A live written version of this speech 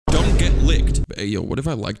Hey, yo, what if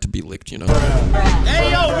I like to be licked, you know? Hey,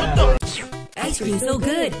 yo, what the? Ice cream so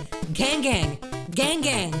good. Gang gang. Gang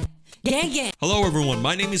gang. Gang gang. Hello, everyone.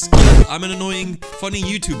 My name is Skyaab. I'm an annoying, funny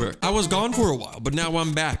YouTuber. I was gone for a while, but now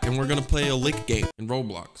I'm back, and we're gonna play a lick game in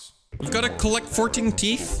Roblox. We've got to collect 14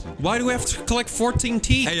 teeth? Why do we have to collect 14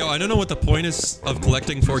 teeth? Hey, yo, I don't know what the point is of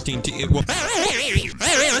collecting 14 teeth.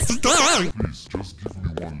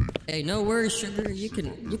 Hey, no worries, sugar. You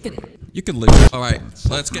can lick. All right,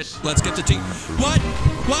 let's get the teeth. What?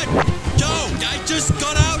 Yo, I just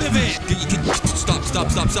got out of it. Stop.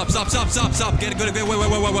 Get it.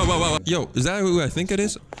 Wait. Yo, is that who I think it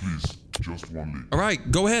is? Please, just one lick. All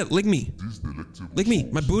right, go ahead, lick me. Lick me.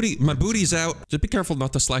 My booty's out. Just be careful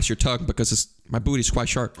not to slice your tongue because my booty's quite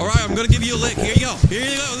sharp. All right, I'm gonna give you a lick. Here you go.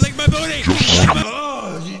 Lick my booty.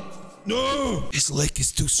 No! This lick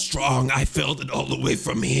is too strong. I felt it all the way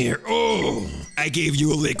from here. Oh! I gave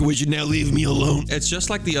you a lick. Would you now leave me alone? It's just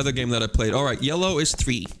like the other game that I played. All right, yellow is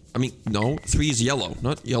 3. I mean, no, 3 is yellow.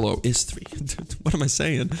 Not yellow is 3. What am I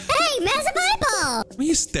saying? Hey, massive eyeball! What are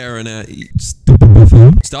you staring at, you stupid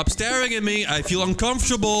buffalo? Stop staring at me. I feel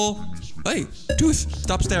uncomfortable. Hey, Tooth,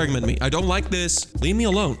 stop staring at me. I don't like this. Leave me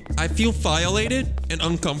alone. I feel violated and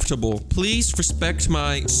uncomfortable. Please respect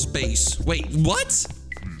my space. Wait, what?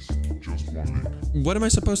 What am I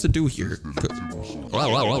supposed to do here?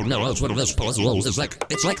 Oh, no, it's one of those puzzles. It's like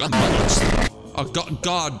a bonus. Oh,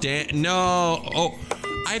 God damn. No. Oh,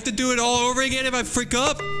 I have to do it all over again if I freak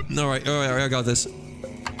up? All right, I got this.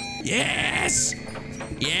 Yes.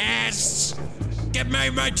 Give me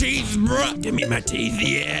my teeth, bro. Give me my teeth,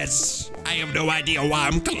 yes. I have no idea why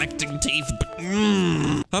I'm collecting teeth, but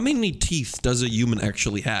How many teeth does a human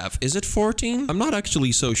actually have? Is it 14? I'm not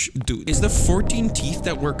actually so dude, is the 14 teeth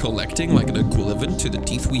that we're collecting like an equivalent to the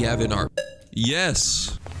teeth we have in our...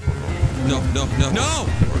 Yes. No.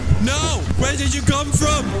 Where did you come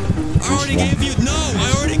from? I already gave you... No,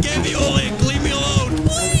 I already gave you a lick. Leave me alone,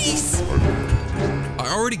 please.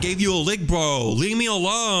 I already gave you a lick, bro. Leave me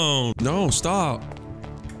alone. No, stop.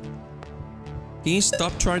 Can you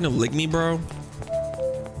stop trying to lick me, bro?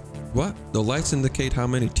 What? The lights indicate how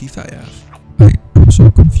many teeth I have. I'm so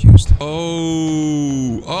confused.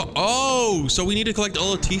 Oh, so we need to collect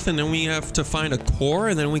all the teeth and then we have to find a core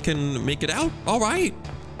and then we can make it out? All right.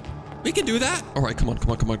 We can do that. All right, come on.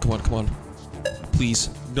 Please.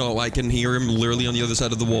 No, I can hear him literally on the other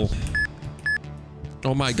side of the wall.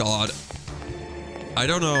 Oh my God. I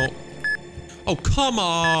don't know. Oh, come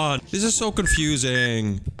on. This is so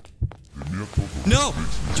confusing. No!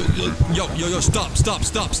 Yo, stop.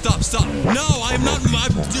 No, I'm not,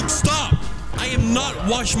 stop! I am not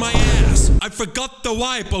wash my ass. I forgot the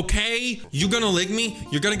wipe, okay? You gonna lick me?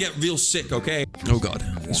 You're gonna get real sick, okay? Oh God,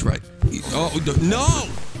 he's right. Oh, no!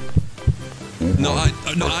 No, I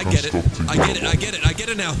get it. I get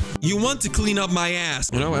it now. You want to clean up my ass.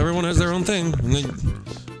 You know, everyone has their own thing.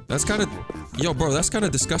 That's kind of... Yo, bro, that's kind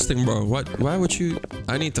of disgusting, bro. Why would you...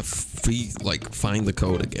 I need to find the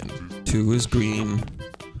code again. 2 is green.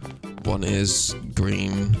 1 is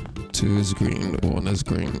green. 2 is green. 1 is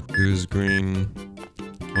green. 2 is green.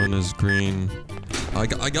 1 is green. I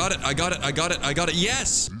got it.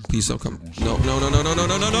 Yes! Please don't come. No.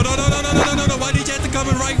 Why did you have to come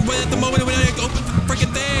in right at the moment when I opened the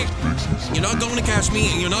freaking thing? You're not going to catch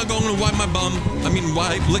me. You're not going to wipe my bum. I mean,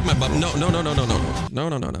 lick my bum. No.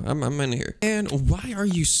 I'm in here. And why are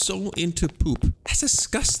you so into poop? That's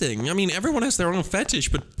disgusting. I mean, everyone has their own fetish,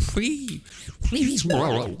 but please,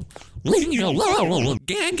 bro. Leave me alone.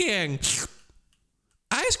 Gang.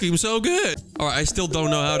 Ice cream so good. All right, I still don't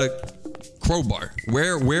know how to crowbar.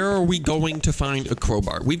 Where are we going to find a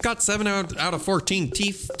crowbar? We've got 7 out of 14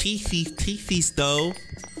 teethies though.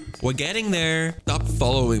 We're getting there. Stop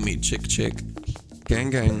following me, chick.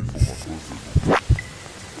 Gang. Gang.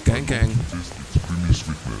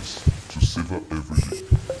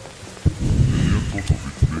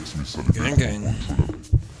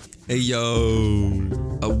 Hey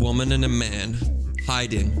yo, a woman and a man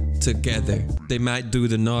hiding together. They might do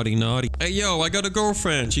the naughty. Hey yo, I got a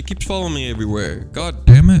girlfriend. She keeps following me everywhere. God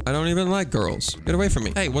damn it. I don't even like girls. Get away from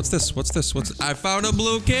me. Hey, what's this? I found a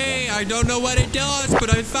blue key. I don't know what it does,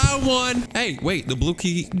 but I found one. Hey, wait, the blue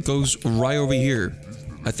key goes right over here.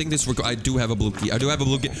 I think this, I do have a blue key.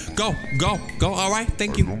 Go. All right,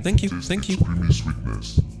 thank you.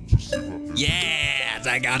 Yes,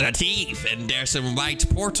 I got a teeth and there's a white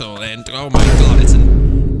portal and oh my God, it's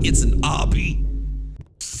an obby.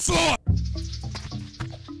 Fuck.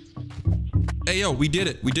 Hey yo, we did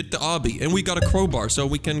it. We did the obby and we got a crowbar so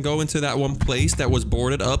we can go into that one place that was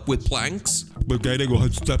boarded up with planks. We're getting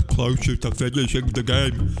one step closer to finishing the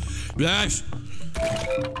game. Yes.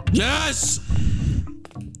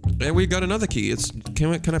 And we got another key.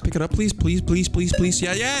 Can I pick it up, please? Please, please, please, please.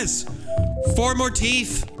 Yeah, yes! 4 more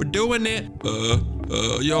teeth. We're doing it.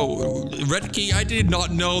 Yo, red key. I did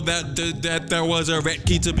not know that there was a red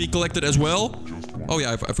key to be collected as well. Oh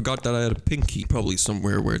yeah, I forgot that I had a pink key. Probably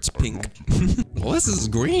somewhere where it's pink. Well, this is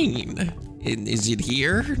green. Is it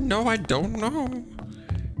here? No, I don't know.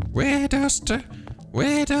 Where does the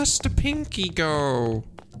pinky go?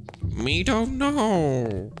 Me don't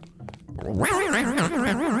know.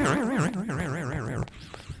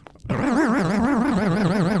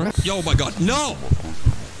 Yo, my God, no!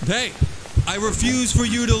 Hey, I refuse for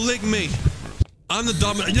you to lick me. I'm the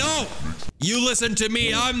dominant. No! You listen to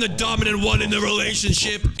me. I'm the dominant one in the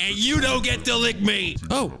relationship, and you don't get to lick me.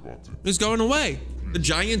 Oh, it's going away. The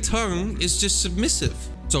giant tongue is just submissive.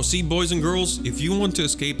 So see, boys and girls, if you want to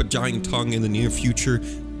escape a giant tongue in the near future,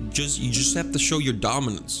 you just have to show your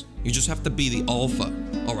dominance. You just have to be the alpha,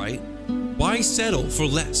 all right? Why settle for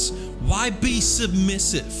less? Why be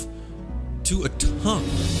submissive to a tongue?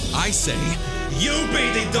 I say, you be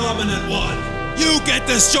the dominant one. You get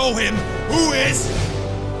to show him who is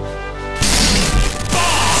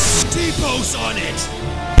boss. T-pose on it.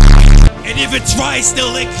 And if it tries to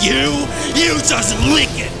lick you, you just lick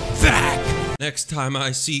it back. Next time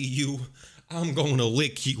I see you, I'm gonna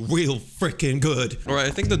lick you real freaking good. All right, I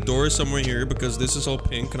think the door is somewhere here because this is all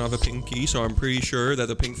pink and I have a pink key, so I'm pretty sure that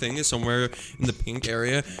the pink thing is somewhere in the pink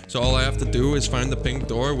area. So all I have to do is find the pink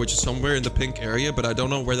door, which is somewhere in the pink area, but I don't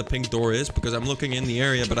know where the pink door is because I'm looking in the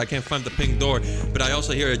area, but I can't find the pink door. But I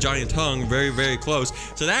also hear a giant tongue very, very close.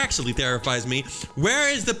 So that actually terrifies me. Where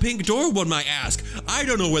is the pink door, one might ask? I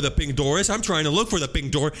don't know where the pink door is. I'm trying to look for the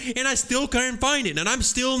pink door and I still can't find it. And I'm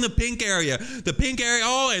still in the pink area. The pink area,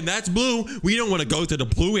 oh, and that's blue. We don't want to go to the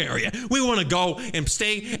blue area. We want to go and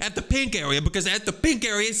stay at the pink area because at the pink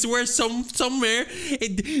area is where somewhere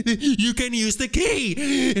you can use the key.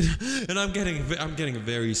 And I'm getting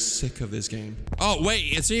very sick of this game. Oh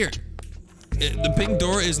wait, it's here. The pink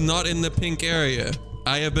door is not in the pink area.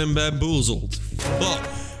 I have been bamboozled. Well,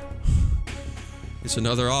 it's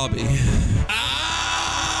another obby.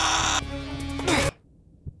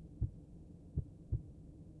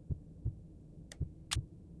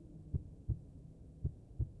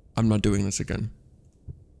 I'm not doing this again.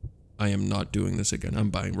 I am not doing this again.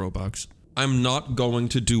 I'm buying Robux. I'm not going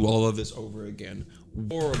to do all of this over again.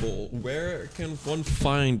 Horrible. Where can one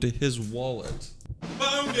find his wallet?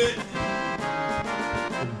 Found it!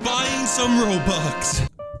 We're buying some Robux.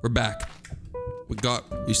 We're back.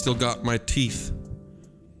 We still got my teeth.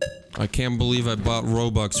 I can't believe I bought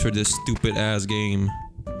Robux for this stupid ass game.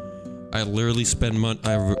 I literally spend money.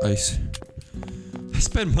 I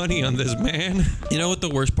spend money on this, man. You know what the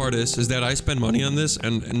worst part is? Is that I spend money on this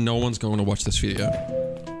and no one's going to watch this video.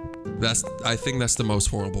 I think that's the most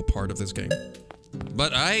horrible part of this game.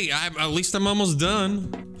 But at least I'm almost done.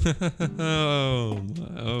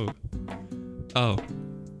 Oh.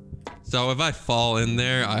 So if I fall in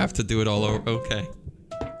there, I have to do it all over. Okay.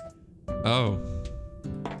 Oh.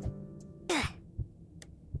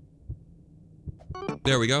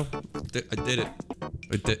 There we go. I did it.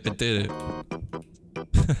 I did it.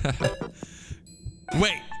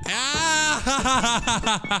 Wait.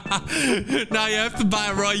 Now you have to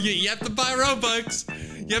buy you have to buy Robux.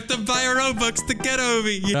 You have to buy Robux to get over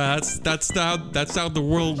here. That's how the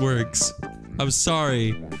world works. I'm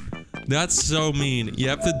sorry. That's so mean. You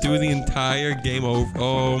have to do the entire game over.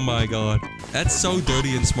 Oh my God. That's so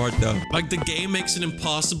dirty and smart though. Like the game makes an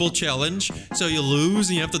impossible challenge. So you lose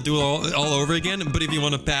and you have to do it all over again. But if you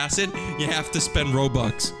want to pass it, you have to spend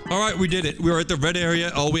Robux. All right, we did it. We were at the red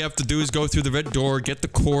area. All we have to do is go through the red door, get the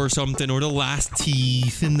core or something, or the last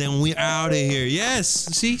teeth, and then we're out of here. Yes.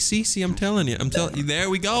 See, I'm telling you. There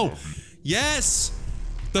we go. Yes.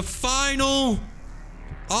 The final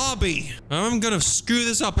obby. I'm gonna screw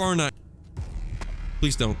this up, aren't I?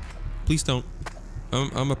 Please don't. Please don't.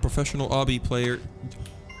 I'm a professional obby player.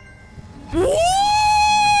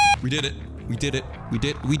 We did it. We did it.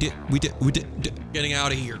 We did. Getting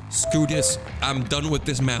out of here. Screw this. I'm done with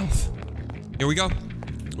this mouth. Here we go.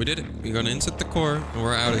 We did it. We're gonna insert the core and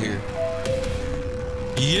we're out of here.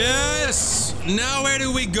 Yes! Now where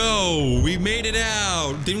do we go? We made it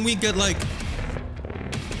out. Didn't we get like...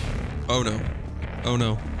 Oh no. Oh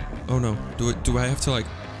no. Oh no. Do I have to like...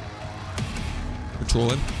 Control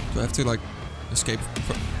him? Do I have to like... Escape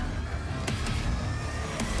from...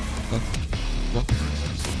 What?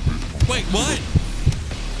 Wait, what?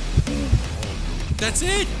 That's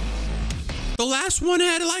it? The last one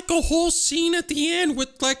had like a whole scene at the end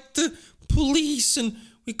with like the police and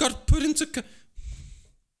we got put into...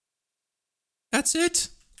 That's it?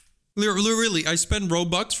 Really, I spend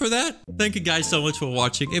Robux for that? Thank you guys so much for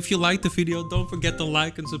watching. If you liked the video, don't forget to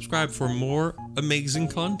like and subscribe for more amazing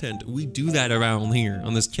content. We do that around here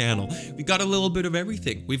on this channel. We got a little bit of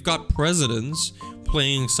everything. We've got presidents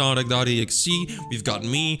playing Sonic.exe. We've got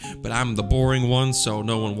me, but I'm the boring one, so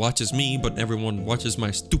no one watches me, but everyone watches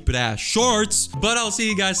my stupid ass shorts. But I'll see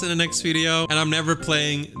you guys in the next video, and I'm never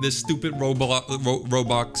playing this stupid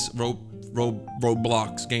Roblox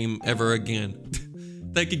game ever again.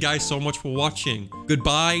 Thank you guys so much for watching.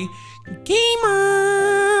 Goodbye, gamer.